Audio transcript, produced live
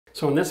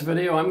So in this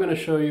video, I'm going to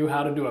show you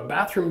how to do a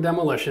bathroom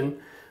demolition,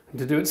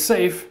 to do it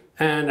safe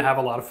and have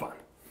a lot of fun.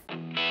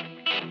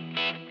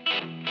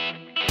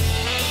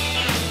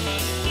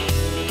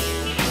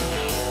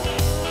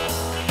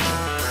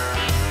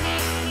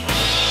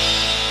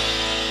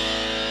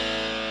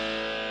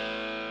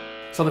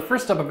 So the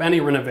first step of any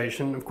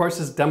renovation, of course,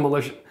 is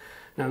demolition.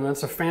 Now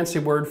that's a fancy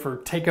word for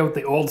take out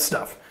the old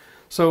stuff.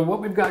 So what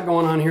we've got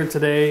going on here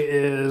today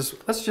is,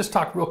 let's just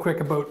talk real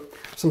quick about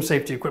some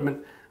safety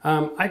equipment.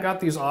 I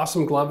got these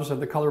awesome gloves of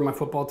the color of my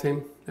football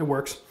team. It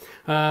works.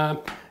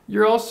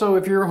 You're also,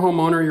 if you're a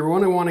homeowner, you're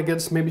going to want to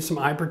get maybe some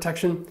eye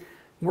protection.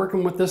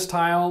 Working with this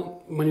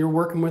tile, when you're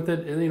working with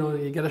it, you know,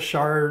 you get a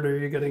shard or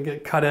you're going to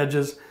get cut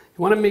edges.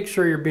 You want to make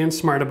sure you're being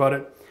smart about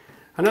it.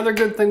 Another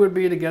good thing would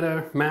be to get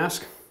a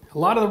mask. A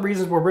lot of the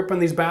reasons we're ripping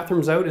these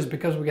bathrooms out is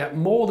because we got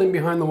mold in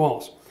behind the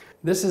walls.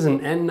 This is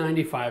an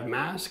N95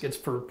 mask. It's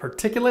for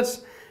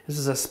particulates. This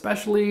is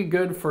especially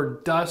good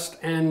for dust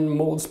and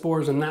mold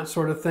spores and that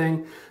sort of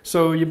thing.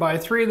 So you buy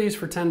 3 of these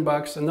for 10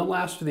 bucks and they'll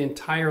last for the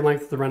entire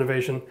length of the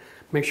renovation.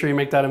 Make sure you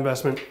make that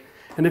investment.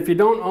 And if you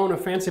don't own a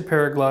fancy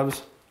pair of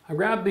gloves, I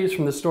grabbed these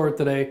from the store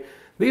today.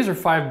 These are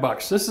 5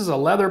 bucks. This is a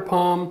leather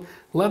palm,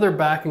 leather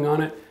backing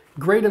on it.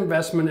 Great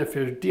investment if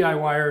you're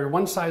DIYer,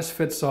 one size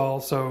fits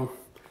all. So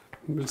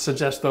I would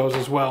suggest those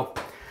as well.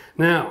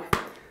 Now,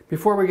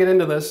 before we get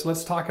into this,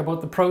 let's talk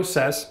about the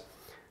process.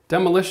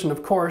 Demolition,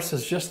 of course,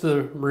 is just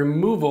the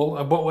removal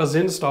of what was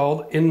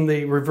installed in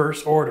the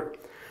reverse order.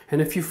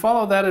 And if you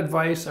follow that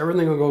advice,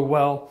 everything will go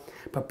well.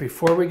 But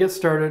before we get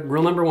started,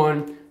 rule number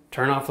 1,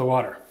 turn off the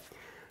water.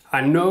 I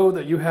know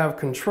that you have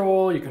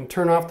control, you can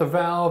turn off the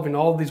valve and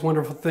all these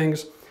wonderful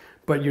things,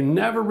 but you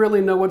never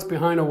really know what's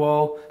behind a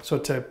wall. So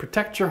to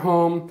protect your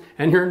home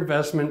and your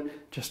investment,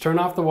 just turn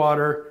off the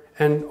water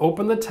and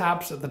open the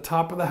taps at the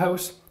top of the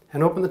house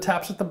and open the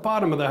taps at the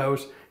bottom of the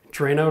house.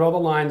 Drain out all the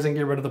lines and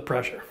get rid of the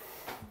pressure.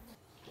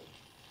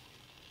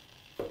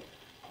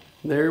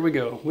 There we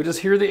go. We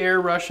just hear the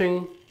air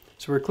rushing,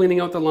 so we're cleaning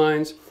out the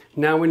lines.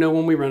 Now we know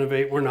when we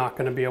renovate, we're not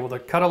going to be able to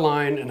cut a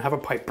line and have a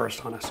pipe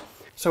burst on us.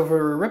 So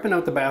for ripping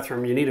out the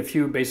bathroom, you need a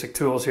few basic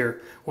tools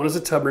here. One is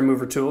a tub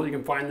remover tool. You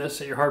can find this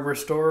at your hardware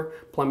store,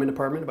 plumbing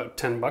department, about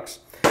 10 bucks.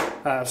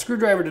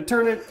 Screwdriver to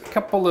turn it, a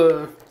couple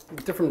of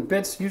different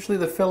bits. Usually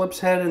the Phillips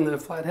head and the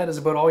flat head is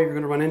about all you're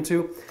going to run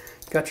into.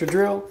 Got your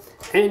drill,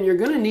 and you're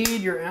going to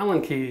need your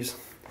Allen keys.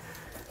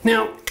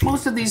 Now,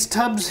 most of these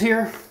tubs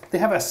here, they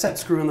have a set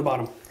screw in the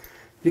bottom.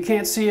 You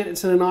can't see it,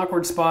 it's in an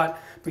awkward spot,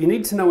 but you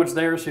need to know it's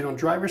there so you don't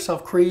drive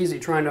yourself crazy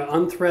trying to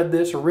unthread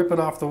this or rip it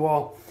off the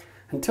wall.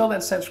 Until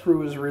that set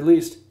screw is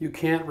released, you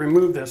can't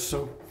remove this,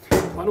 so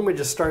why don't we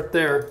just start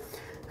there.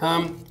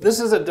 This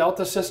is a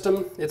Delta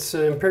system. It's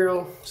an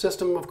Imperial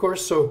system, of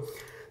course, so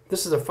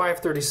this is a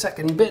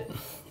 5/32 bit,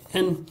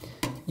 and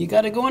you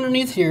got to go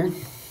underneath here.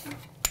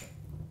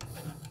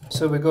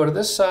 So we go to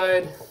this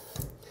side,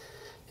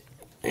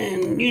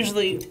 and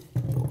usually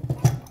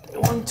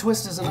one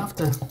twist is enough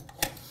to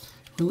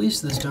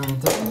release this darn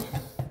thing.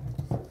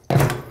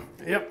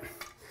 Yep.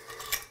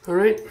 All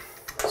right.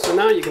 So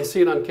now you can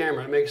see it on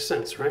camera. It makes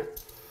sense, right?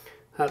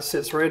 That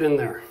sits right in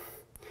there.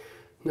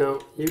 Now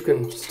you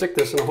can stick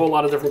this in a whole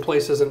lot of different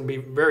places and be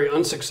very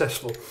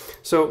unsuccessful.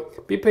 So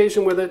be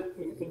patient with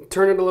it.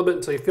 Turn it a little bit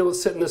until you feel it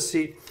sit in the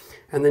seat,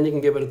 and then you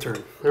can give it a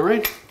turn. All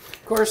right.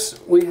 Of course,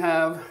 we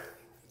have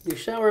the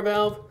shower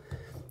valve.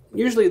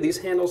 Usually these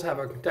handles have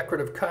a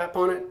decorative cap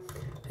on it,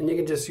 and you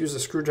can just use a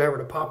screwdriver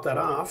to pop that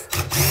off.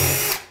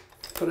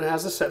 But it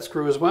has a set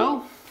screw as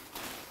well.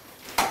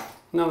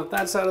 Now that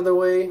that's out of the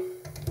way,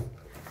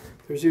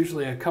 there's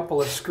usually a couple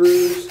of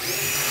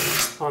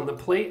screws on the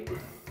plate.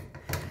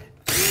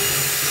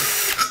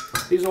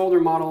 These older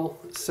model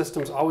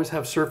systems always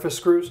have surface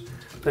screws.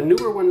 The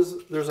newer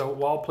ones, there's a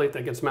wall plate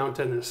that gets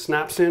mounted and it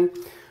snaps in,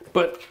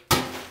 but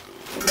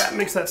that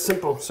makes that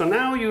simple. So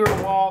now your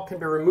wall can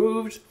be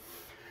removed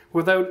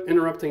without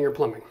interrupting your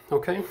plumbing,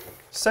 okay?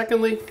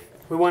 Secondly,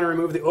 we want to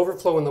remove the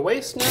overflow in the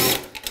waste now.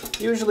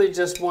 Usually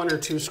just 1 or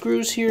 2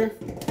 screws here.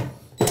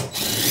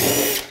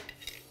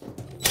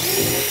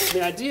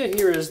 The idea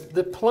here is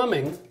the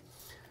plumbing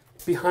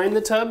behind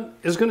the tub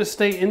is going to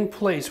stay in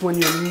place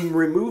when you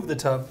remove the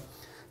tub.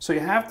 So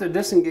you have to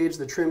disengage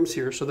the trims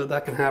here so that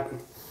that can happen.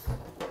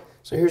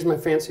 So here's my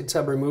fancy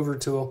tub remover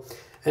tool,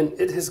 and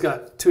it has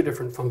got 2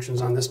 different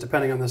functions on this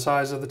depending on the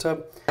size of the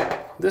tub.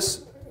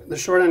 The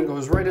short end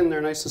goes right in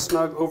there nice and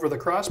snug over the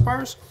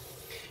crossbars.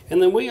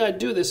 And the way I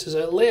do this is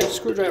I lay a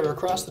screwdriver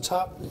across the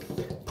top,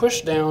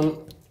 push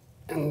down,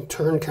 and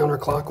turn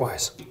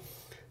counterclockwise.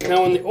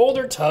 Now in the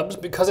older tubs,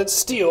 because it's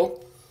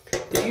steel,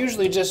 they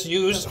usually just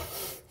use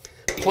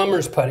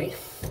plumber's putty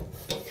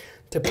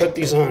to put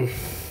these on.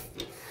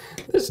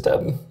 This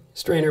tub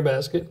strainer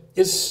basket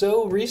is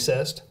so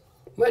recessed,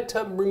 my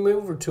tub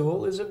remover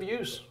tool is of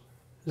use.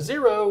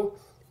 0,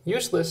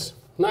 useless,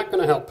 not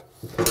gonna help.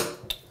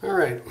 All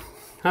right,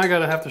 I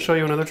gotta have to show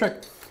you another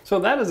trick. So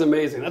that is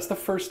amazing. That's the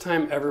first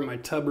time ever my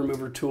tub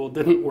remover tool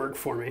didn't work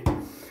for me.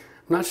 I'm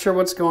not sure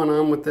what's going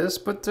on with this,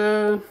 but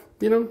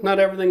you know, not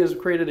everything is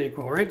created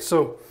equal, right?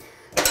 So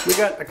we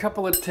got a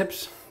couple of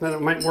tips that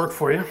it might work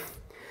for you.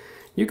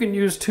 You can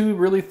use 2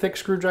 really thick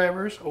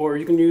screwdrivers, or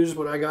you can use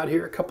what I got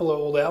here, a couple of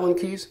old Allen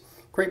keys,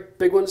 great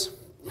big ones.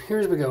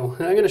 Here's we go.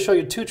 And I'm going to show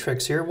you 2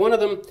 tricks here. One of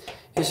them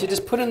is you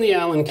just put in the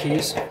Allen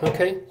keys,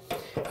 okay?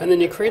 And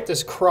then you create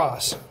this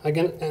cross,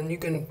 again, and you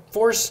can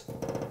force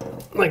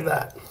like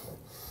that.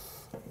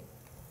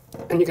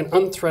 And you can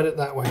unthread it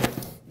that way.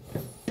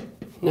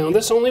 Now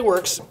this only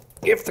works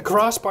if the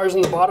crossbars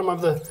in the bottom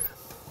of the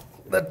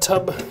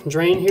tub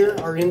drain here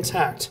are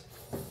intact,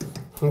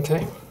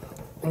 okay?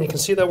 And you can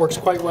see that works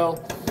quite well.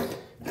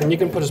 And you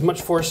can put as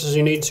much force as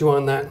you need to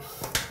on that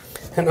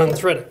and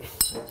unthread it.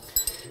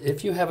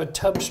 If you have a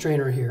tub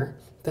strainer here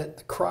that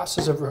the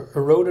crosses have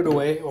eroded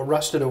away or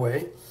rusted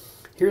away,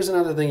 here's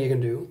another thing you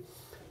can do.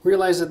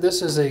 Realize that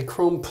this is a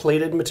chrome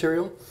plated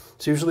material.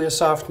 It's usually a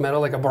soft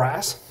metal like a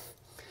brass.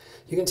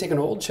 You can take an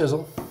old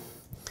chisel,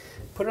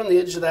 put it on the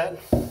edge of that,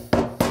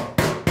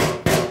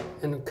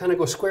 and kind of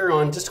go square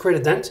on just to create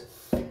a dent.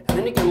 And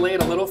then you can lay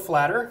it a little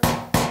flatter,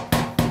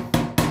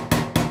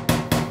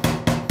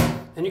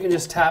 and you can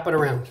just tap it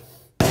around.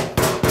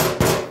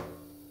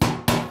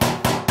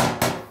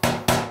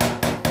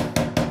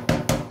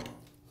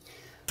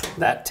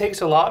 That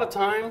takes a lot of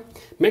time,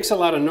 makes a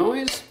lot of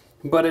noise,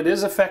 but it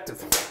is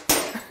effective.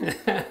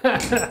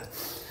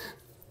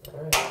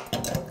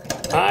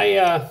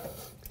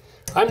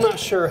 I'm not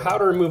sure how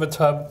to remove a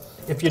tub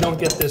if you don't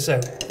get this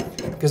out,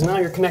 because now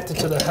you're connected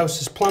to the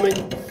house's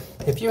plumbing.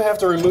 If you have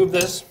to remove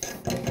this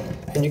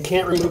and you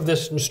can't remove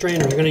this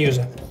strainer, you're going to use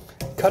a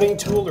cutting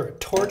tool or a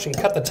torch and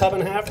cut the tub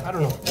in half. I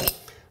don't know.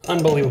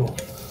 Unbelievable.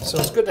 So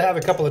it's good to have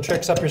a couple of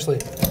tricks up your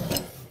sleeve.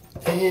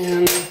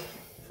 And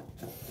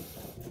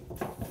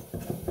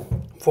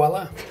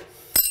voila.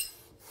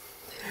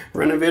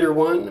 Renovator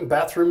 1,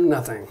 bathroom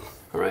nothing.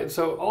 All right,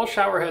 so all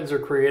shower heads are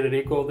created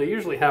equal. They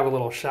usually have a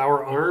little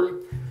shower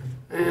arm,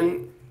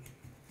 and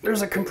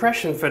there's a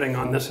compression fitting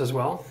on this as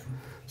well.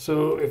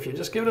 So if you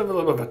just give it a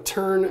little bit of a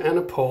turn and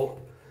a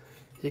pull,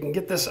 you can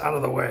get this out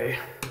of the way.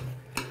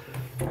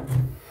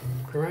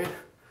 All right.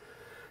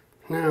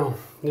 Now,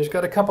 there's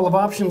got a couple of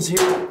options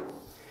here.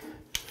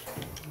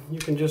 You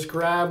can just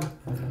grab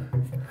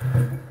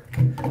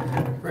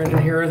right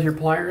in here with your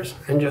pliers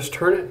and just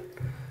turn it.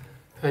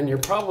 And you're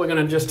probably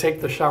going to just take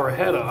the shower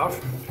head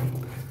off.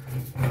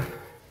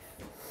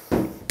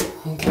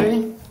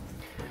 Okay.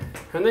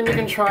 And then you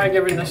can try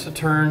giving this a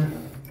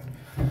turn.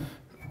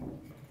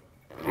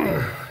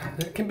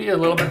 It can be a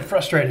little bit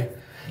frustrating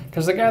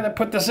because the guy that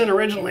put this in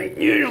originally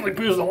usually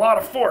used a lot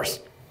of force.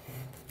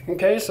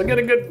 Okay, so get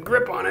a good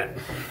grip on it.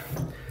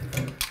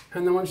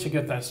 And then once you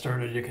get that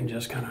started, you can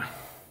just kind of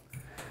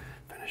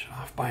finish it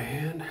off by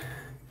hand.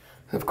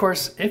 Of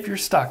course, if you're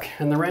stuck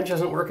and the wrench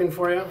isn't working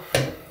for you,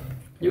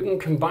 you can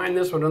combine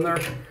this with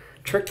another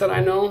trick that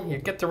I know. You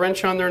get the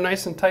wrench on there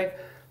nice and tight,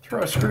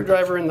 throw a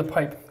screwdriver in the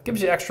pipe.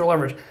 Gives you extra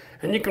leverage.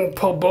 And you can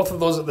pull both of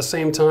those at the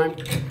same time.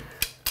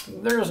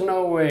 There's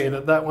no way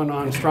that that went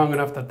on strong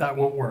enough that that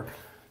won't work.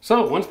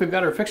 So once we've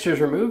got our fixtures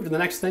removed, the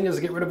next thing is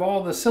to get rid of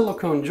all the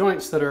silicone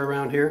joints that are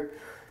around here,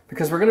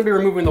 because we're going to be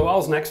removing the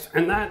walls next,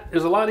 and that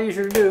is a lot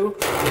easier to do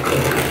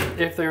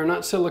if they are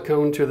not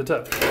silicone to the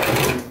tub.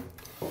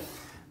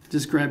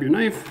 Just grab your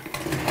knife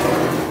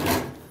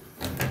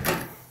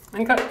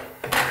and cut.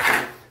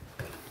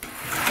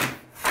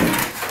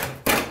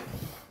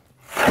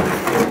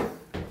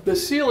 The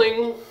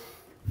ceiling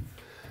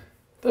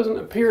doesn't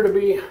appear to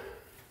be,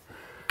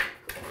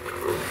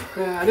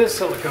 it is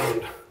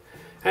siliconed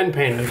and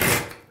painted.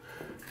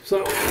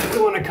 So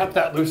we want to cut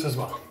that loose as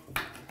well.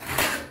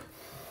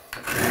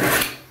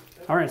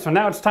 All right, so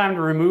now it's time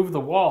to remove the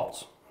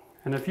walls.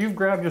 And if you've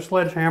grabbed your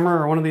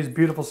sledgehammer or one of these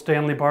beautiful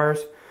Stanley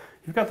bars,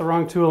 you've got the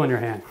wrong tool in your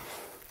hand.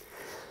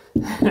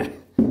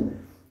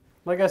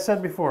 Like I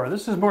said before,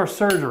 this is more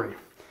surgery.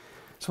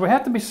 So we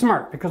have to be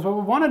smart, because what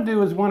we want to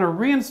do is want to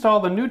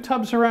reinstall the new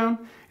tub surround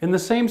in the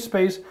same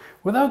space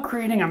without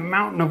creating a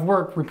mountain of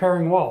work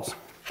repairing walls.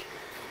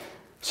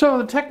 So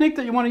the technique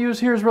that you want to use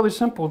here is really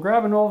simple.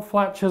 Grab an old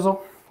flat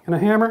chisel and a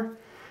hammer,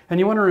 and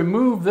you want to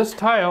remove this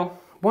tile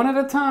one at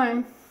a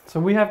time so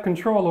we have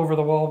control over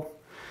the wall,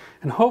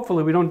 and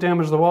hopefully we don't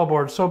damage the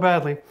wallboard so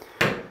badly.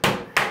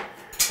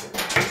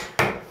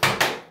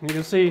 You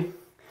can see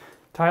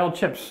tile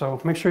chips, so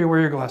make sure you wear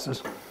your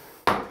glasses.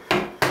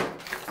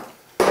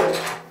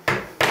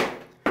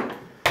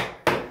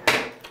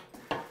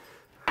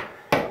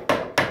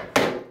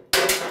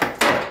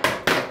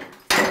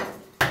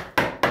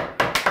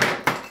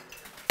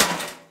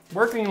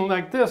 Working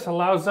like this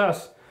allows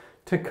us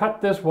to cut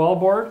this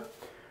wallboard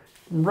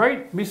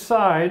right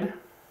beside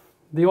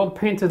the old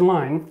painted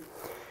line,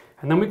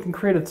 and then we can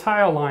create a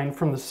tile line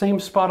from the same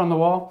spot on the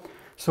wall,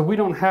 so we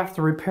don't have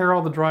to repair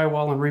all the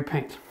drywall and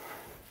repaint.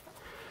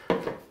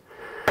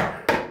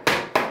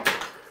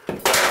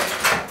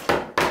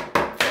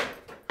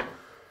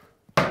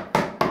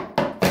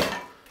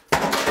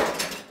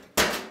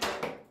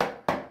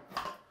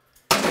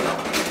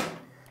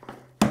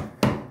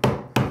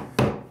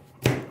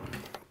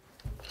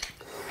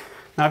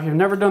 Now, if you've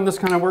never done this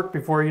kind of work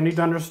before, you need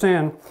to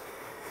understand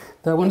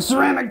that when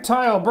ceramic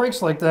tile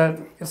breaks like that,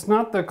 it's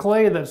not the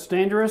clay that's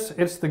dangerous,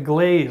 it's the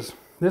glaze.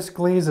 This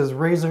glaze is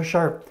razor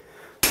sharp.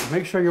 So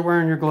make sure you're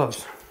wearing your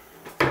gloves.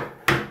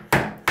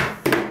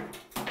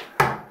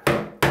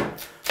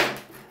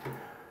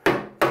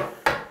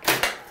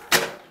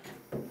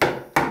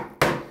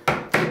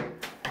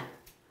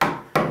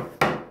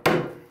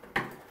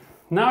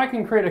 Now I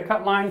can create a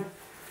cut line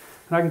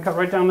and I can cut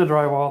right down the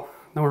drywall.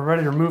 Then we're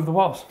ready to remove the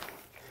walls.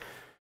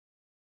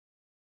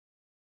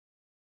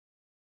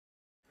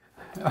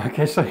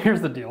 Okay, so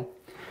here's the deal.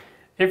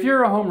 If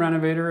you're a home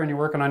renovator and you're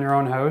working on your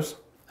own house,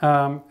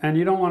 and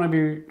you don't want to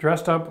be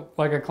dressed up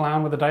like a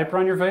clown with a diaper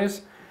on your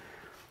face,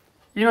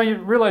 you know, you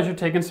realize you're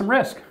taking some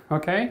risk,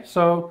 okay?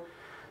 So,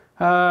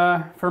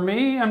 for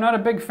me, I'm not a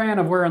big fan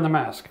of wearing the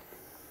mask.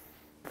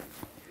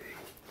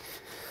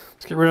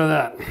 Let's get rid of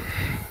that.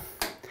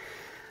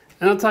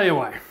 And I'll tell you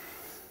why.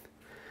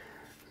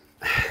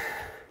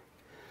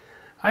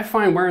 I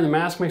find wearing the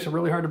mask makes it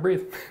really hard to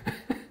breathe.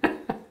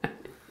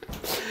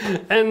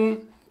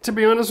 And to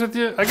be honest with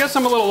you, I guess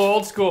I'm a little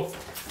old school.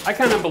 I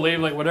kind of believe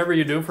like whatever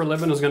you do for a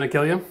living is going to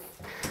kill you.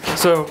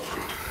 So,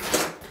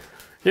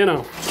 you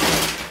know,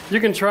 you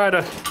can try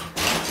to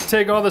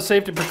take all the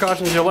safety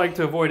precautions you like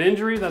to avoid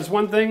injury. That's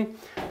one thing.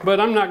 But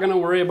I'm not going to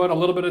worry about a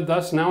little bit of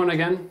dust now and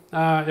again.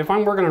 If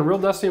I'm working in a real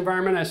dusty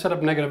environment, I set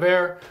up negative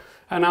air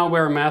and I'll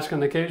wear a mask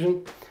on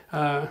occasion.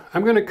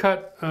 I'm going to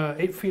cut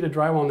 8 feet of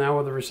drywall now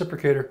with a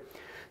reciprocator.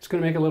 It's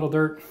going to make a little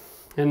dirt.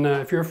 And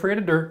if you're afraid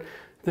of dirt,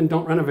 then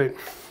don't renovate.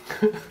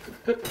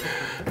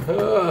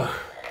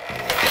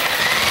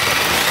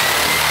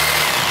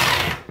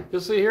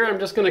 You'll see here, I'm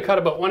just going to cut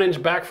about 1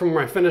 inch back from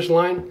my finish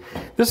line.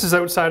 This is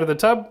outside of the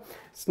tub.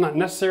 It's not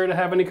necessary to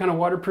have any kind of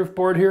waterproof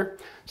board here,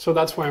 so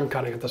that's why I'm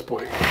cutting at this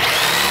point.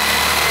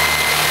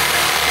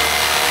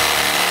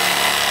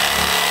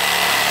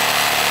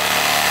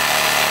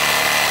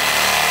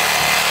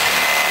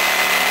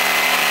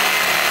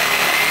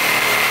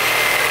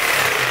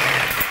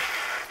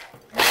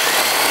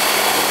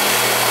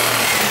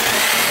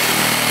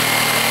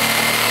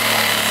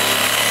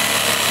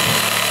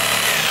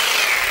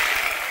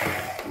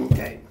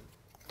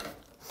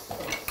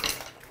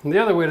 And the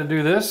other way to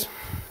do this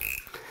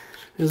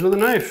is with a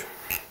knife.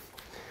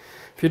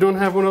 If you don't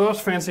have one of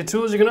those fancy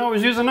tools, you can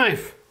always use a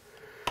knife.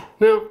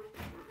 Now,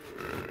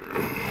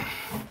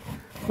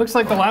 looks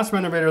like the last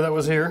renovator that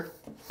was here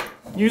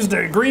used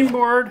a green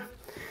board.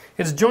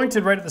 It's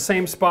jointed right at the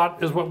same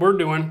spot as what we're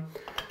doing.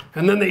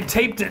 And then they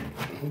taped it,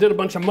 did a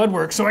bunch of mud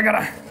work. So I got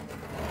a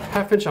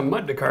 ½ inch of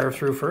mud to carve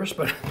through first,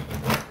 but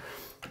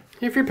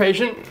if you're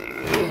patient,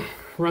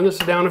 run this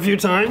down a few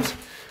times.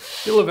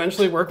 You'll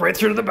eventually work right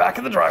through to the back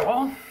of the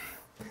drywall.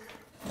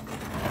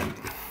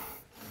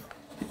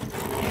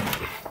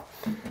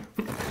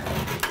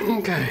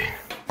 Okay,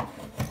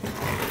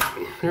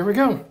 there we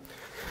go.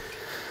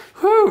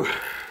 Whew.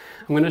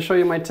 I'm going to show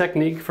you my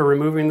technique for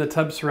removing the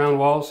tub surround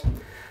walls.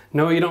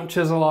 No, you don't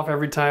chisel off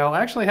every tile.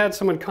 I actually had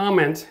someone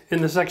comment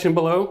in the section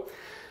below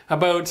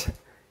about,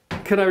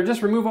 could I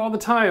just remove all the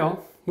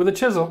tile with a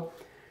chisel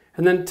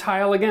and then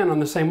tile again on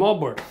the same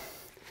wallboard?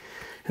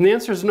 And the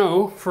answer is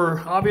no, for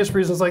obvious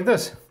reasons like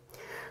this.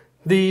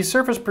 The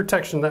surface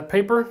protection, that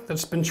paper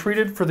that's been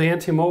treated for the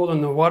anti-mold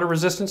and the water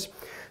resistance,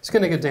 it's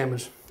going to get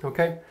damaged,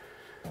 okay?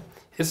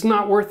 It's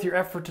not worth your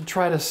effort to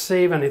try to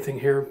save anything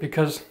here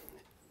because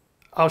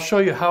I'll show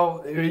you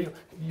how,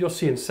 you'll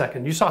see in a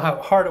second. You saw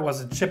how hard it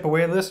was to chip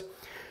away at this.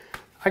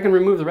 I can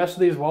remove the rest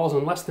of these walls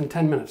in less than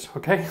 10 minutes,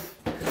 okay?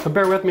 So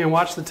bear with me and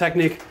watch the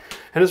technique.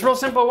 And it's real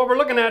simple. What we're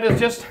looking at is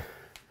just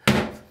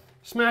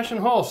smashing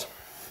holes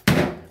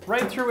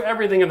right through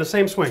everything in the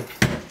same swing.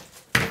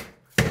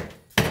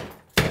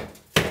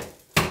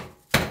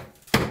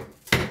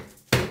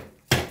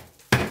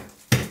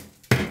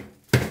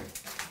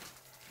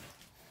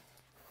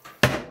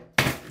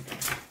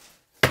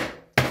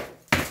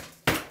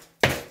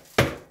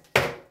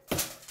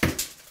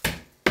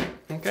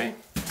 Okay,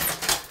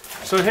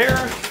 so here,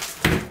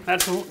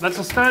 that's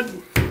a stud,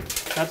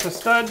 that's a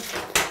stud.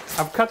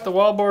 I've cut the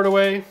wallboard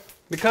away.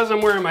 Because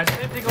I'm wearing my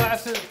safety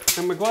glasses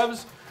and my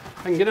gloves,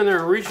 I can get in there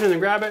and reach in and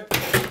grab it.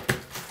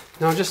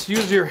 Now just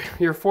use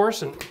your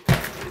force and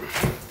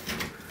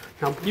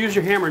now use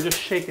your hammer and just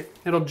shake it.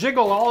 It'll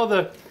jiggle all of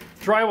the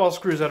drywall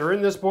screws that are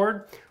in this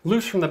board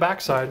loose from the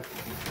backside.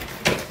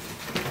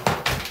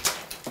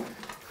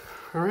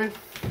 All right.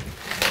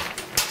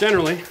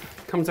 Generally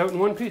comes out in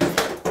one piece.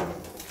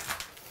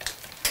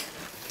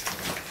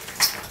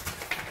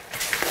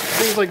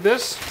 Things like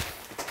this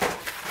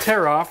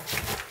tear off.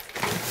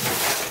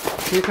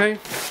 Okay.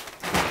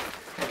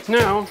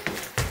 Now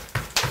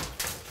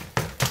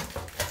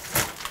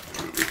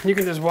you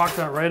can just walk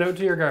that right out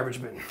to your garbage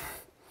bin.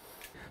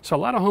 So a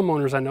lot of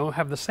homeowners I know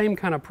have the same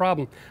kind of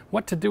problem.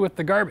 What to do with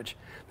the garbage?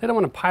 They don't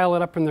want to pile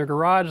it up in their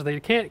garage. They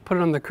can't put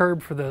it on the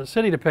curb for the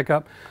city to pick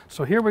up.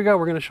 So here we go.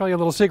 We're going to show you a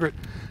little secret.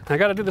 And I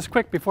got to do this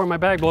quick before my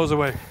bag blows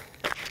away.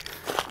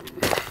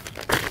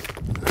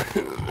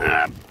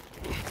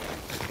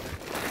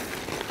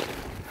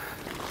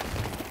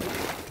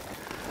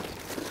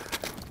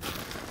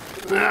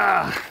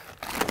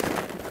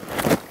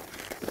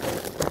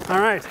 All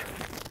right.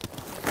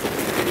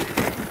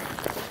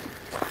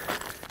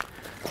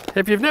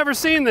 If you've never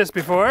seen this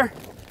before,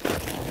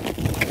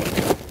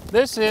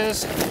 this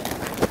is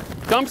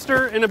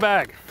dumpster in a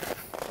bag.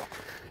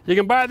 You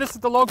can buy this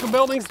at the local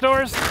building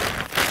stores.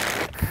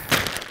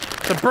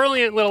 It's a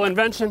brilliant little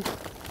invention.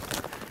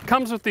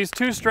 Comes with these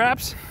 2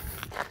 straps.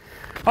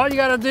 All you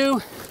gotta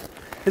do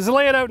is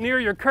lay it out near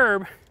your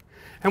curb,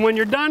 and when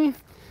you're done,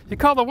 you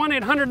call the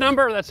 1-800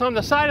 number that's on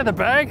the side of the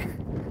bag,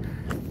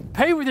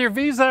 pay with your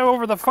Visa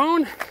over the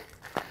phone.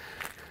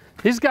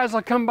 These guys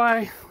will come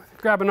by,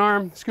 grab an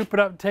arm, scoop it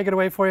up, take it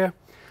away for you.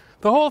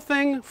 The whole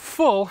thing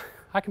full,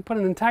 I can put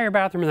an entire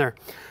bathroom in there.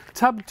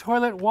 Tub,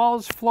 toilet,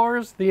 walls,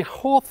 floors, the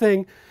whole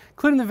thing,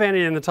 including the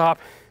vanity in the top.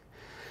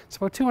 It's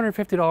about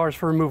 $250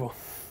 for removal.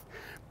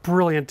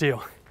 Brilliant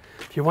deal.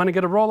 If you want to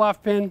get a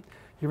roll-off bin,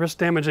 you risk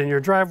damaging your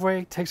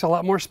driveway, takes a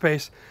lot more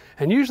space,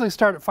 and usually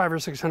start at $500 or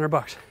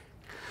 $600.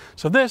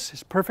 So this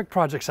is perfect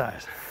project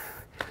size.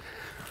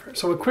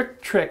 So a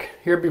quick trick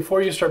here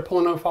before you start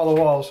pulling off all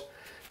the walls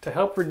to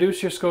help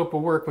reduce your scope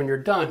of work when you're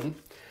done.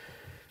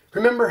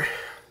 Remember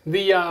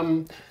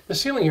the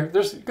ceiling here,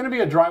 there's going to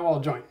be a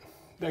drywall joint.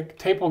 The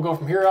tape will go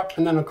from here up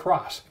and then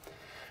across.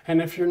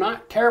 And if you're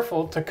not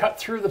careful to cut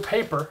through the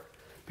paper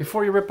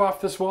before you rip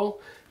off this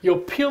wall, you'll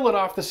peel it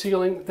off the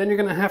ceiling, then you're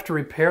going to have to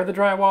repair the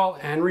drywall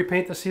and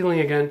repaint the ceiling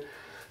again.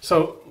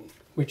 So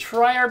we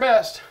try our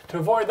best to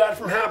avoid that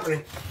from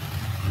happening.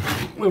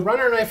 We run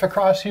our knife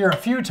across here a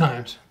few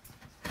times,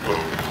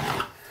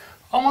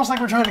 almost like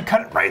we're trying to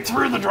cut it right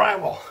through the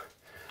drywall.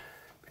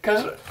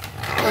 Because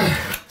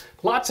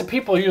lots of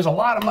people use a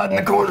lot of mud in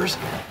the corners.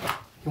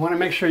 You want to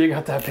make sure you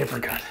got that paper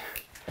cut.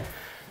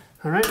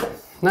 All right,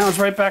 now it's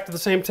right back to the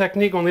same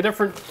technique, only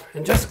different,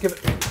 and just give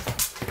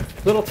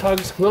it little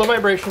tugs, little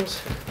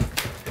vibrations,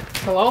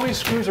 till all these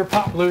screws are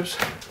popped loose.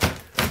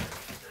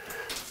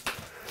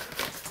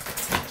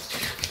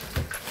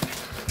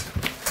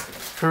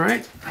 All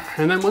right,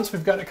 and then once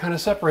we've got it kind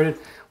of separated,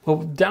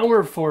 we'll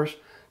downward force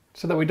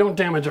so that we don't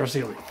damage our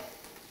ceiling.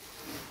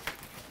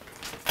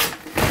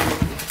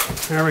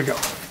 There we go.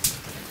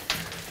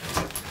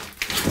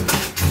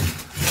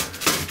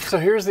 So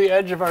here's the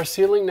edge of our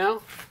ceiling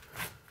now.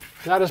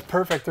 That is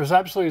perfect. There's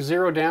absolutely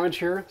zero damage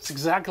here. It's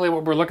exactly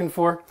what we're looking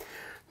for.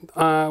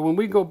 When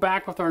we go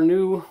back with our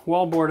new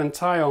wallboard and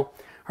tile,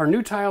 our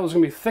new tile is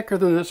going to be thicker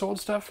than this old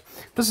stuff.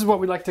 This is what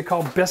we like to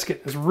call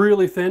biscuit. It's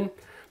really thin.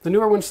 The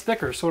newer one's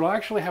thicker, so it'll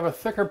actually have a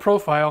thicker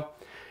profile,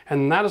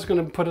 and that is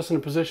going to put us in a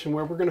position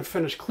where we're going to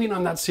finish clean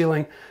on that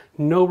ceiling,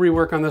 no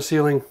rework on the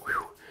ceiling.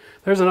 Whew.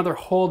 There's another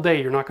whole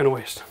day you're not going to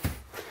waste.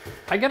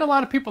 I get a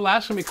lot of people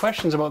asking me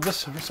questions about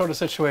this sort of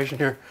situation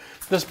here,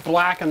 this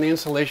black and the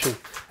insulation,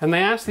 and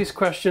they ask these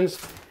questions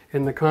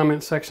in the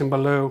comment section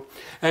below.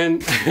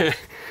 And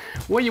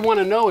what you want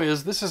to know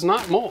is this is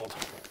not mold,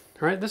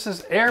 right? This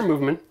is air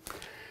movement.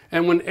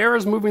 And when air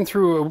is moving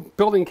through a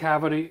building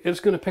cavity, it's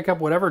going to pick up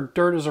whatever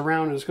dirt is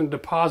around and it's going to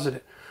deposit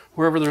it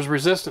wherever there's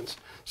resistance.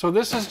 So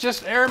this is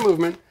just air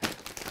movement,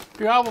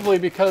 probably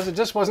because it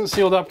just wasn't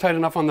sealed up tight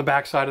enough on the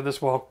back side of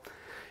this wall.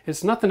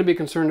 It's nothing to be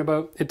concerned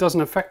about. It doesn't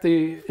affect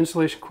the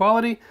insulation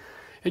quality.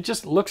 It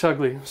just looks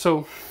ugly.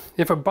 So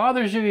if it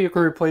bothers you, you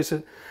can replace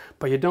it,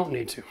 but you don't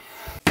need to.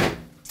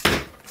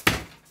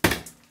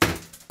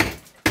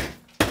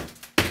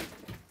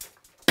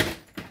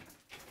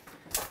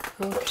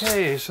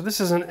 Okay, so this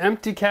is an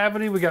empty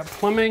cavity. We got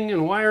plumbing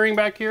and wiring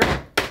back here.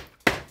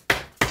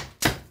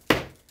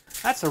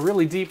 That's a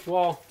really deep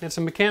wall. It's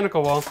a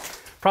mechanical wall.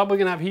 Probably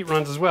gonna have heat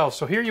runs as well.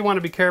 So here you want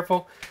to be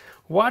careful.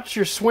 Watch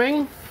your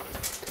swing.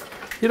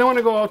 You don't want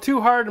to go out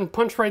too hard and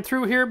punch right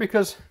through here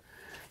because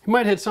you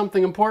might hit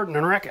something important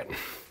and wreck it.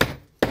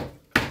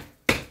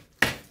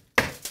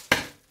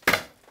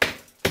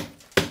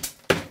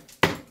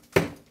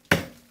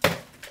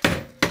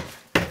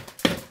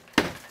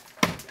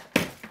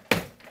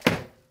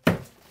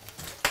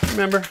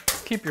 Remember,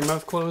 keep your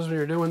mouth closed when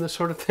you're doing this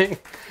sort of thing.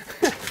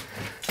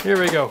 Here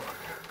we go.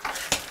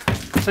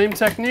 Same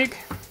technique.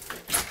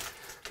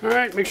 All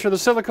right, make sure the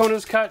silicone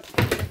is cut.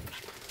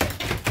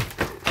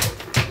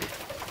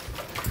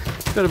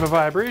 Bit of a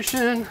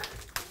vibration.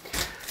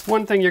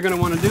 One thing you're going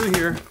to want to do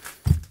here,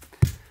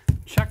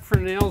 check for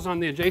nails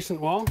on the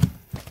adjacent wall.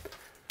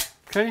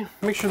 Okay,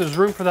 make sure there's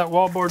room for that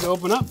wallboard to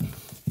open up.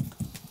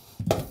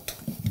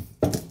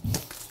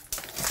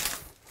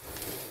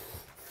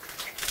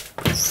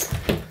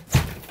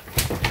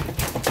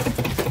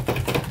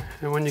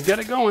 And when you get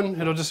it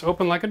going, it'll just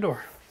open like a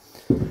door.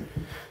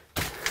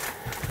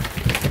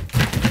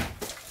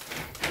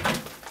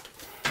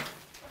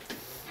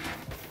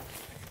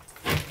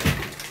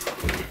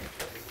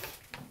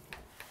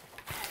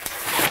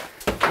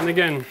 And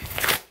again,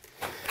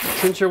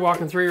 since you're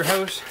walking through your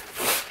house,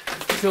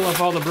 fill up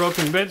all the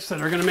broken bits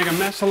that are going to make a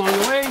mess along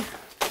the way.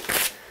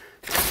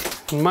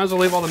 You might as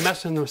well leave all the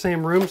mess in the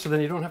same room so then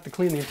you don't have to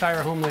clean the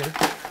entire home later.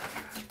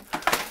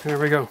 There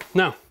we go.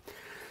 Now,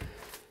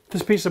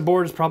 this piece of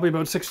board is probably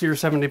about 60 or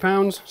 70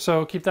 pounds,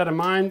 so keep that in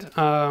mind.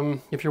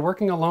 If you're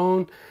working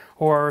alone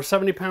or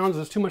 70 pounds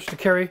is too much to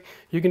carry,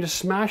 you can just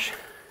smash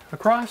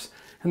across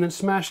and then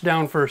smash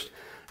down first,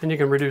 and you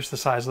can reduce the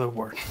size of the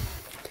board.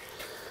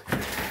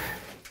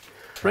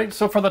 Right,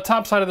 so for the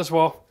top side of this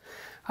wall,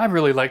 I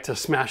really like to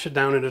smash it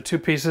down into 2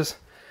 pieces,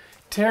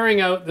 tearing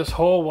out this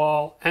whole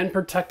wall and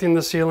protecting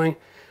the ceiling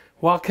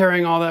while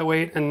carrying all that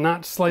weight and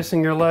not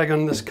slicing your leg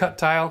on this cut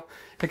tile.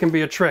 It can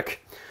be a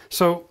trick.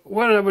 So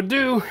what I would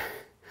do,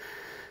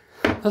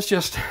 let's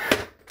just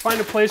find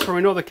a place where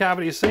we know the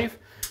cavity is safe.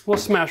 We'll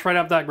smash right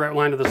up that grout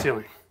line to the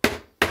ceiling.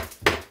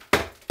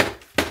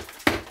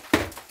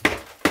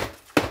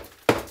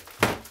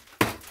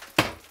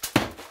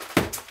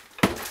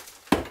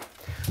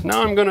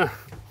 Now I'm gonna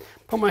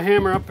put my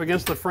hammer up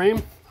against the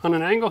frame on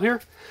an angle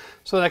here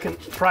so that I can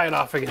pry it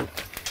off again.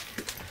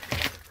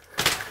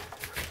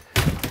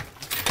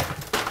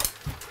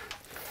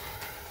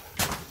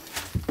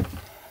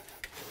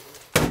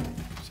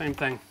 Same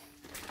thing.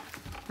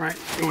 Right,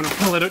 you want to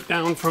pull it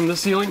down from the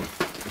ceiling,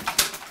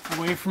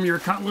 away from your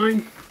cut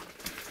line.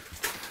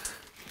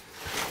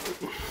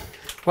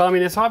 Well, I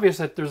mean, it's obvious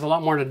that there's a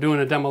lot more to do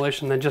in a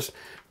demolition than just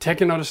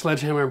taking out a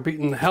sledgehammer and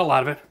beating the hell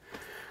out of it.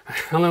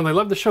 I know they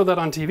love to show that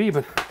on TV,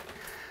 but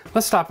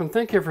let's stop and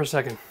think here for a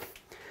second.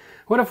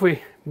 What if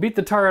we beat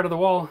the tar out of the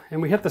wall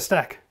and we hit the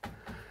stack?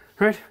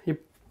 Right? You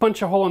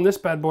punch a hole in this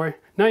bad boy.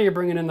 Now you're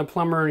bringing in the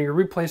plumber and you're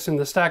replacing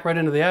the stack right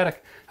into the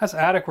attic. That's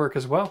attic work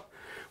as well.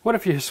 What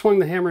if you swung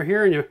the hammer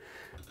here and you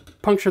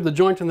punctured the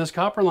joint in this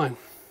copper line?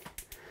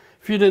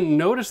 If you didn't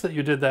notice that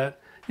you did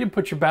that, you'd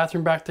put your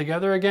bathroom back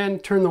together again,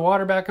 turn the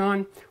water back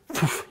on,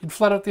 you'd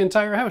flood out the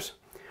entire house.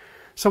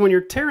 So when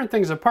you're tearing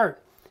things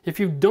apart, if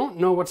you don't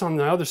know what's on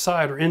the other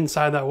side or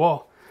inside that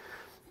wall,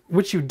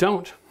 which you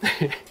don't,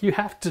 you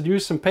have to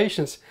use some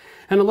patience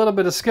and a little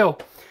bit of skill.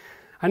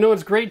 I know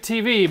it's great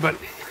TV, but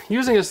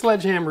using a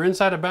sledgehammer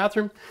inside a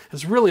bathroom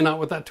is really not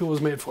what that tool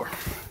is made for.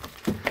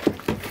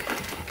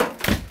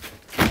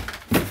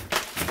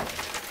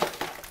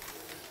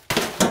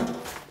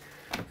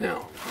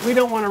 Now, we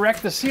don't want to wreck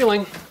the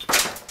ceiling,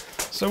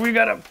 so we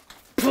got to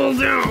pull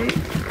down.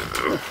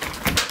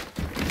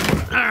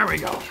 There we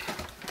go.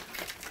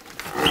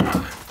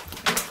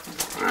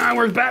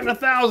 We're batting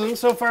 1,000.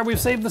 So far, we've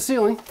saved the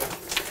ceiling.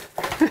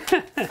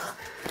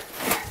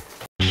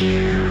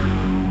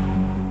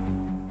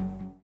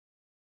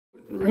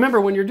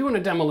 Remember, when you're doing a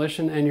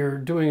demolition and you're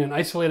doing an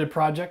isolated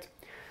project,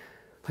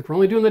 like we're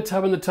only doing the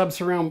tub and the tub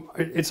surround,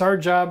 it's our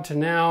job to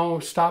now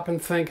stop and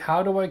think,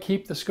 how do I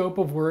keep the scope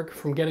of work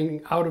from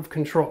getting out of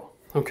control,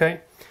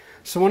 okay?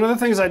 So one of the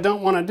things I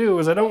don't want to do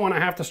is I don't want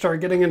to have to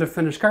start getting into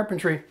finished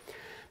carpentry,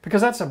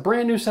 because that's a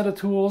brand new set of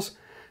tools,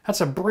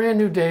 that's a brand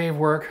new day of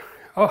work.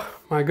 Oh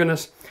my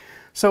goodness.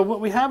 So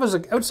what we have is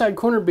an outside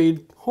corner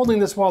bead holding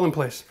this wall in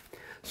place.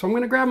 So I'm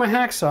going to grab my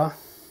hacksaw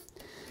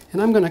and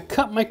I'm going to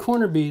cut my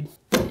corner bead.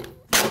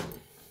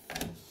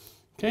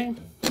 Okay,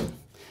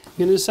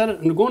 you're going to set it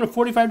and go on a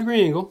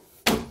 45-degree angle,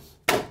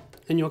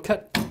 and you'll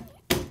cut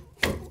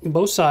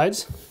both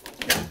sides.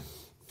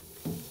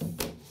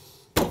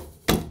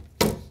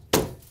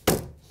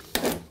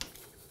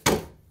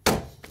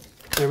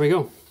 There we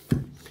go.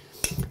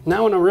 Now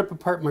I'm going to rip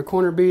apart my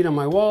corner bead on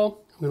my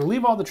wall. I'm going to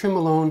leave all the trim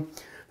alone.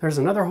 There's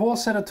another whole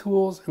set of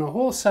tools and a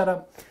whole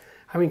setup.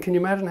 I mean, can you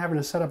imagine having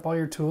to set up all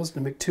your tools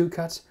to make 2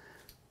 cuts?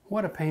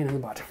 What a pain in the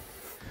butt.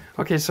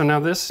 Okay, so now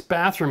this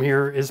bathroom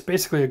here is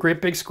basically a great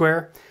big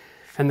square,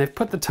 and they've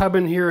put the tub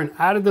in here and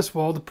added this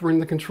wall to bring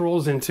the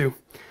controls into.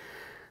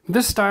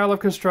 This style of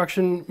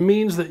construction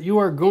means that you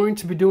are going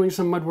to be doing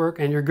some mud work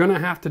and you're going to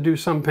have to do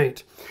some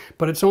paint,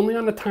 but it's only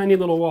on a tiny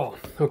little wall,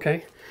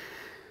 okay?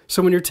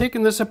 So when you're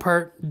taking this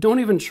apart, don't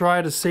even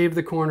try to save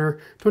the corner.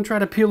 Don't try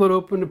to peel it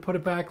open and put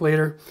it back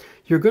later.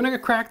 You're going to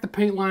crack the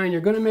paint line.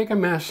 You're going to make a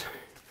mess.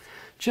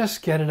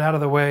 Just get it out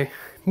of the way.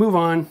 Move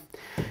on.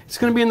 It's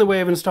going to be in the way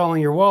of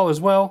installing your wall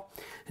as well.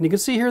 And you can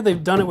see here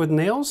they've done it with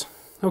nails.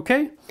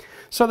 Okay?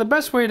 So the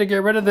best way to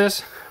get rid of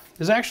this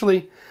is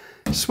actually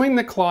swing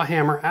the claw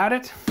hammer at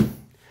it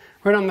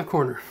right on the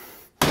corner.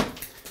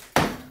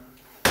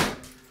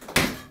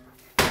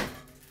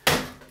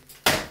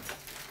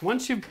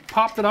 Once you've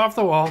popped it off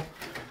the wall,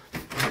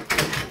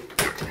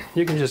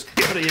 you can just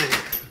give it a yank.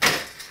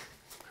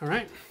 All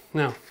right?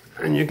 Now,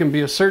 and you can be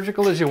as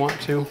surgical as you want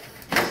to.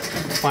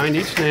 Find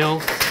each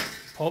nail,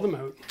 pull them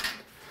out.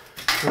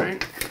 All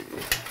right?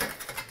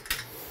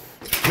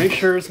 Make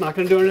sure it's not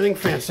going to do anything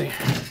fancy.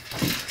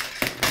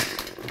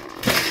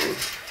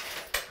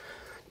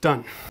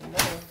 Done.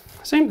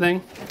 Same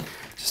thing.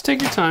 Just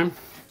take your time.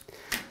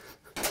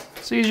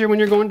 It's easier when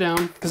you're going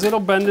down because it'll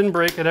bend and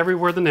break at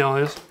everywhere the nail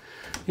is.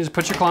 You just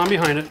put your claw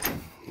behind it,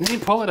 and you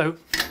pull it out,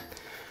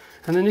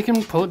 and then you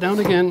can pull it down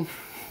again.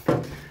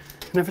 And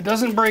if it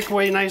doesn't break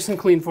away nice and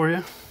clean for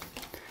you,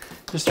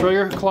 just throw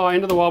your claw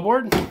into the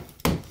wallboard,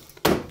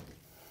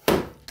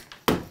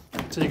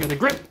 so you get the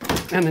grip,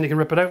 and then you can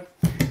rip it out,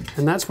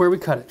 and that's where we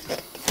cut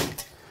it.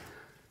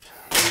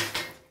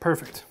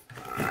 Perfect.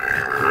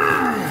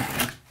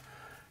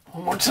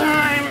 One more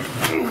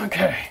time.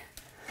 Okay.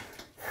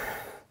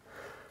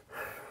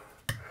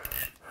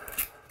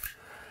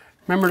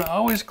 Remember to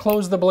always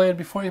close the blade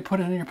before you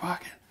put it in your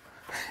pocket.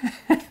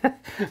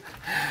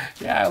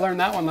 Yeah, I learned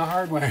that one the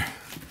hard way.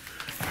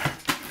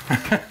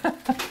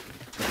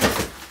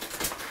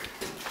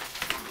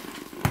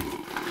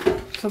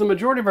 So the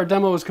majority of our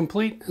demo is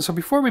complete. So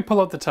before we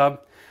pull out the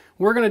tub,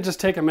 we're gonna just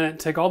take a minute,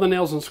 take all the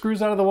nails and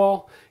screws out of the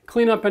wall,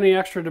 clean up any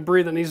extra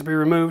debris that needs to be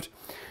removed,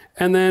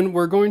 and then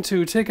we're going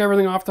to take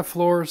everything off the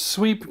floor,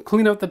 sweep,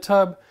 clean out the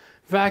tub,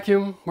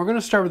 vacuum. We're gonna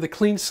start with a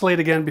clean slate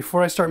again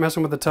before I start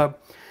messing with the tub.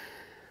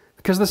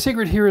 Because the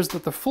secret here is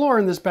that the floor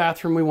in this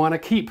bathroom we wanna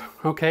keep,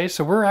 okay?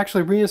 So we're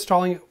actually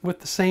reinstalling it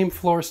with the same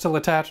floor still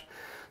attached.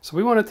 So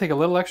we wanna take a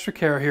little extra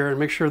care here and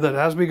make sure that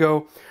as we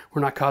go,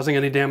 we're not causing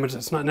any damage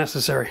that's not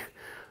necessary.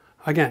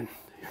 Again,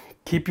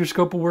 keep your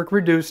scope of work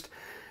reduced,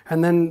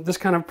 and then this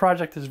kind of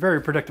project is very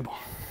predictable.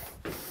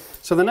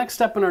 So the next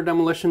step in our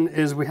demolition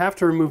is we have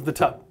to remove the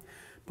tub.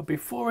 But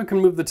before we can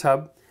move the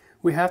tub,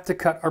 we have to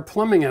cut our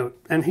plumbing out.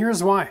 And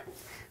here's why.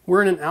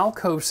 We're in an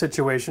alcove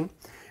situation,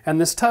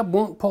 and this tub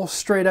won't pull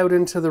straight out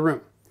into the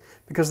room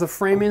because the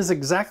frame is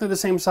exactly the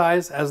same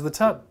size as the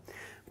tub.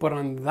 But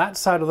on that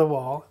side of the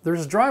wall,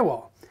 there's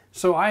drywall.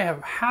 So I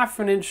have ½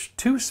 an inch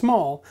too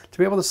small to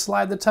be able to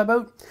slide the tub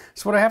out.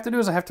 So what I have to do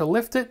is I have to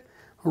lift it,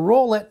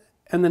 roll it,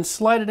 and then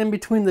slide it in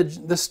between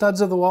the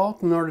studs of the wall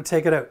in order to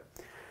take it out.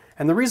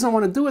 And the reason I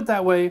want to do it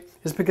that way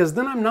is because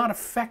then I'm not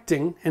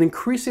affecting and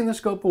increasing the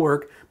scope of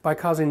work by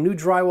causing new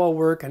drywall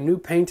work and new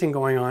painting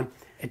going on.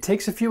 It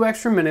takes a few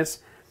extra minutes,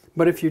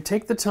 but if you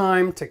take the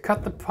time to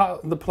cut the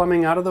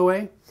plumbing out of the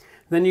way,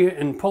 then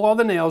and pull all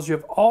the nails, you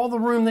have all the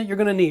room that you're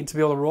going to need to be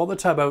able to roll the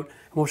tub out,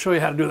 and we'll show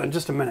you how to do that in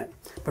just a minute.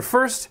 But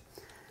first,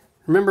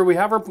 remember we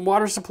have our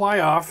water supply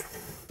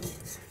off.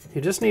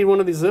 You just need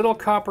one of these little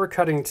copper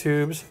cutting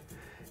tubes.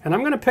 And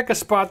I'm going to pick a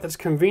spot that's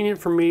convenient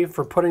for me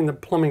for putting the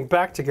plumbing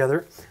back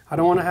together. I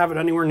don't want to have it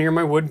anywhere near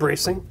my wood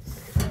bracing.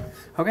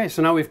 Okay,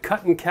 so now we've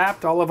cut and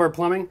capped all of our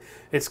plumbing.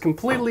 It's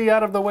completely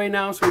out of the way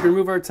now, so we can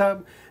remove our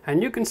tub.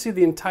 And you can see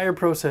the entire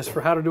process for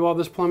how to do all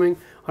this plumbing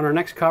on our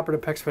next Copper to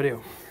PEX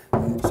video.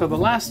 So the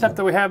last step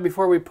that we have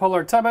before we pull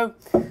our tub out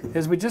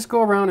is we just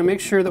go around and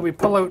make sure that we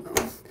pull out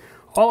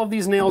all of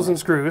these nails and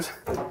screws.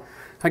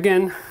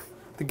 Again,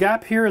 the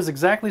gap here is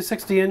exactly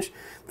 60 inch.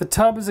 The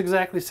tub is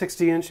exactly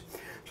 60 inch.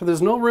 So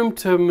there's no room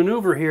to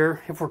maneuver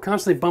here if we're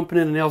constantly bumping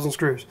into nails and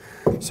screws.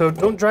 So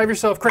don't drive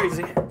yourself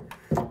crazy.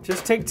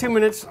 Just take 2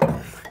 minutes.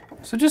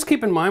 So just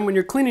keep in mind when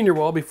you're cleaning your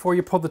wall before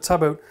you pull the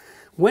tub out,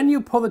 when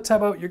you pull the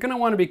tub out, you're going to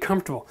want to be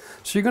comfortable.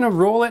 So you're going to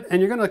roll it and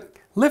you're going to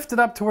lift it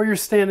up to where you're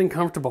standing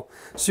comfortable.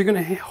 So you're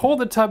going to hold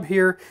the tub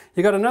here.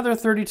 You got another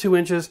 32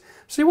 inches.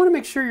 So you want to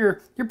make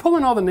sure you're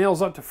pulling all the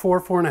nails up to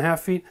 4.5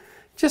 feet,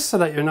 just so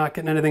that you're not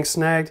getting anything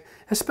snagged,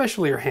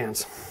 especially your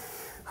hands.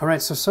 All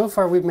right, so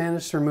far we've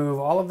managed to remove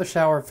all of the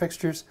shower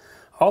fixtures,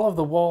 all of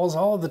the walls,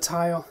 all of the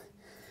tile,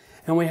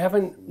 and we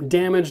haven't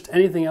damaged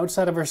anything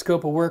outside of our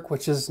scope of work,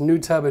 which is new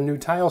tub and new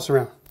tile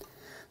surround.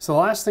 So the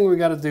last thing we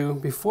got to do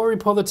before we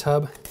pull the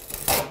tub,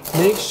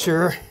 make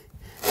sure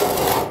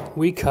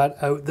we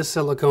cut out the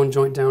silicone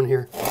joint down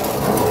here.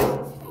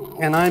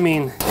 And I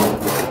mean,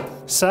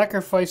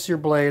 sacrifice your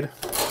blade,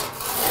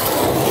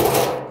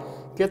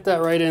 get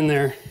that right in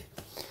there.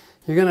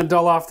 You're gonna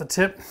dull off the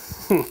tip,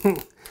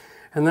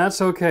 and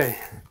that's okay.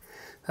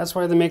 That's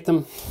why they make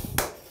them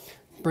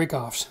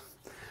break-offs.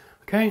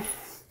 Okay?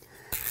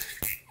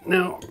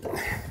 Now,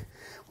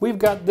 we've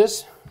got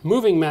this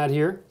moving mat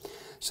here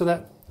so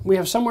that we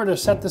have somewhere to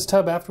set this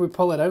tub after we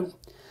pull it out.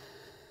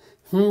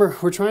 Remember,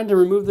 we're trying to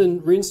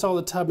reinstall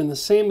the tub in the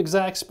same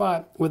exact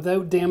spot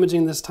without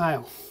damaging this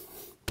tile.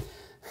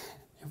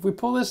 If we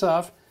pull this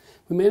off,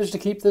 we managed to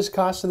keep this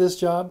cost of this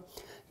job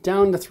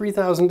down to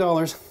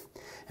 $3,000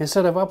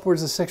 instead of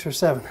upwards of 6 or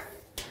 7.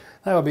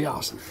 That would be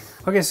awesome.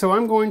 Okay, so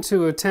I'm going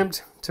to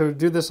attempt to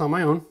do this on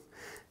my own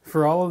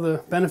for all of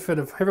the benefit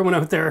of everyone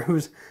out there who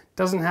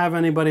doesn't have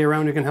anybody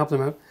around who can help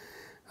them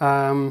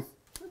out.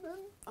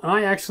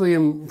 I actually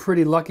am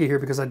pretty lucky here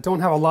because I don't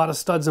have a lot of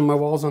studs in my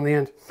walls on the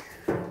end.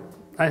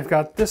 I've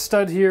got this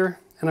stud here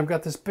and I've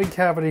got this big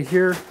cavity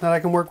here that I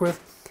can work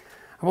with.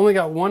 I've only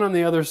got one on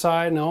the other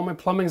side and all my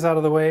plumbing's out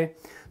of the way,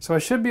 so I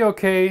should be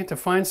okay to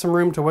find some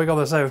room to wiggle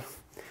this out.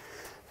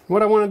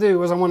 What I want to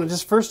do is I want to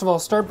just first of all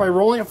start by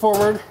rolling it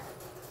forward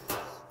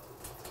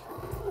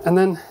and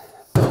then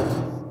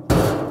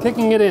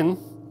kicking it in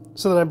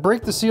so that I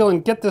break the seal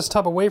and get this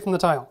tub away from the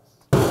tile.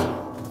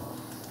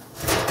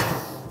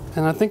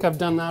 And I think I've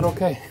done that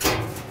okay.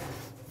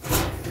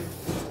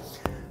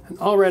 And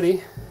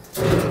already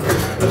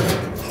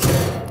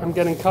I'm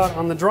getting caught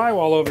on the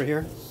drywall over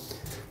here.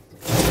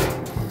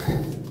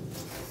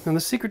 And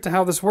the secret to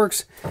how this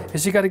works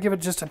is you got to give it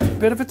just a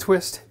bit of a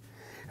twist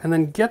and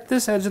then get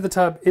this edge of the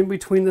tub in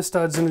between the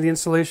studs into the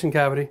insulation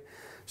cavity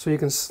so you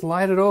can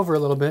slide it over a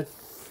little bit.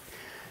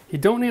 You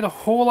don't need a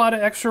whole lot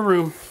of extra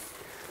room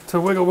to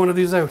wiggle one of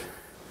these out.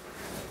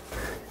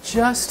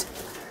 Just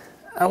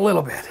a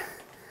little bit.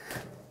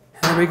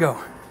 There we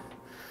go.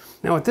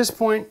 Now at this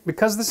point,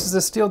 because this is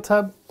a steel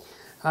tub,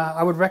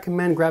 I would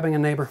recommend grabbing a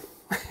neighbor.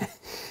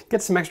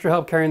 Get some extra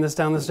help carrying this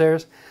down the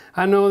stairs.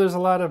 I know there's a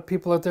lot of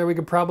people out there, we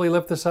could probably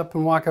lift this up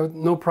and walk out,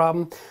 no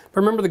problem. But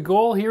remember, the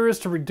goal here is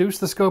to reduce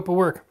the scope of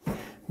work.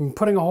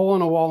 Putting a hole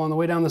in a wall on the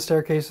way down the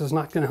staircase is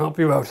not going to help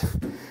you out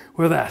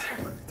with that.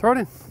 Throw it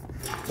in.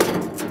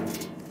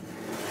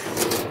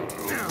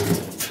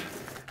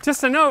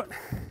 Just a note,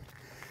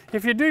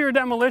 if you do your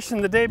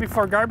demolition the day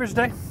before garbage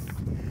day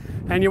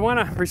and you want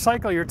to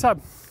recycle your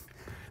tub,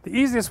 the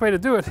easiest way to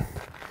do it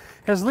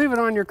is leave it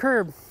on your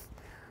curb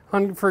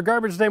for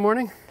garbage day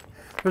morning.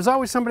 There's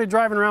always somebody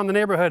driving around the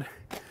neighborhood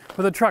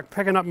with a truck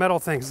picking up metal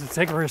things to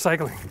take for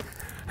recycling.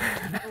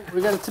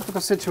 We got a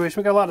typical situation.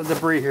 We got a lot of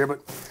debris here, but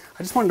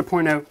I just wanted to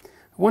point out,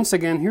 once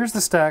again, here's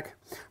the stack.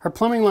 Our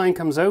plumbing line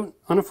comes out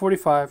on a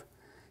 45,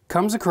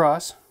 comes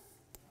across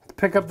to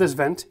pick up this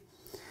vent,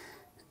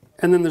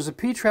 and then there's a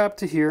P-trap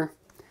to here,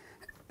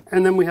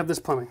 and then we have this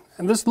plumbing.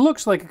 And this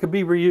looks like it could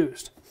be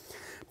reused.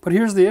 But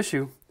here's the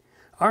issue.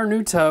 Our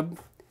new tub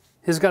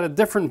has got a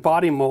different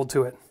body mold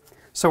to it.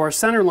 So our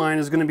center line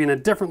is going to be in a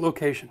different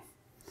location.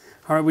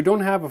 All right, we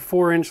don't have a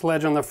 4-inch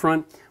ledge on the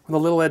front with a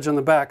little edge on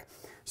the back.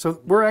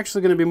 So we're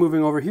actually going to be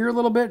moving over here a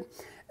little bit,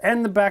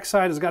 and the back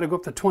side has got to go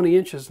up to 20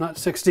 inches, not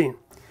 16.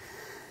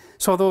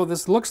 So although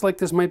this looks like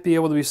this might be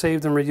able to be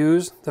saved and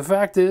reused, the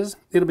fact is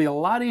it'll be a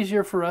lot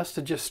easier for us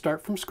to just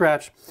start from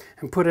scratch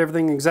and put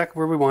everything exactly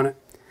where we want it.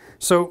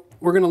 So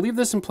we're going to leave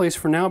this in place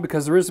for now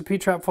because there is a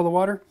P-trap full of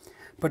water.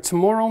 But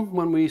tomorrow,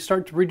 when we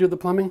start to redo the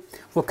plumbing,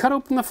 we'll cut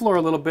open the floor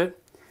a little bit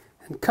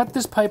and cut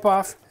this pipe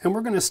off, and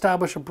we're going to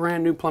establish a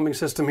brand new plumbing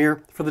system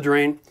here for the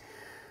drain.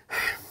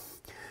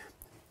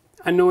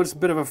 I know it's a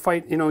bit of a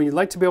fight. You know, you'd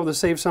like to be able to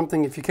save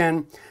something if you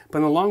can, but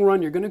in the long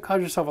run, you're going to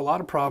cause yourself a lot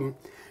of problem.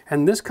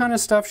 And this kind of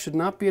stuff should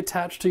not be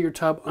attached to your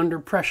tub under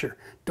pressure.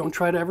 Don't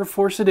try to ever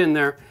force it in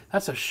there.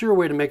 That's a sure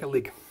way to make it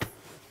leak.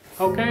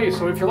 Okay,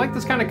 so if you like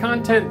this kind of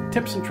content,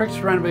 tips and tricks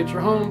to renovate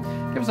your home,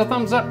 give us a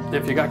thumbs up.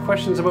 If you got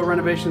questions about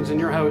renovations in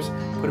your house,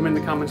 put them in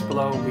the comments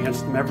below. We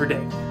answer them every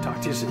day.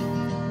 Talk to you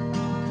soon.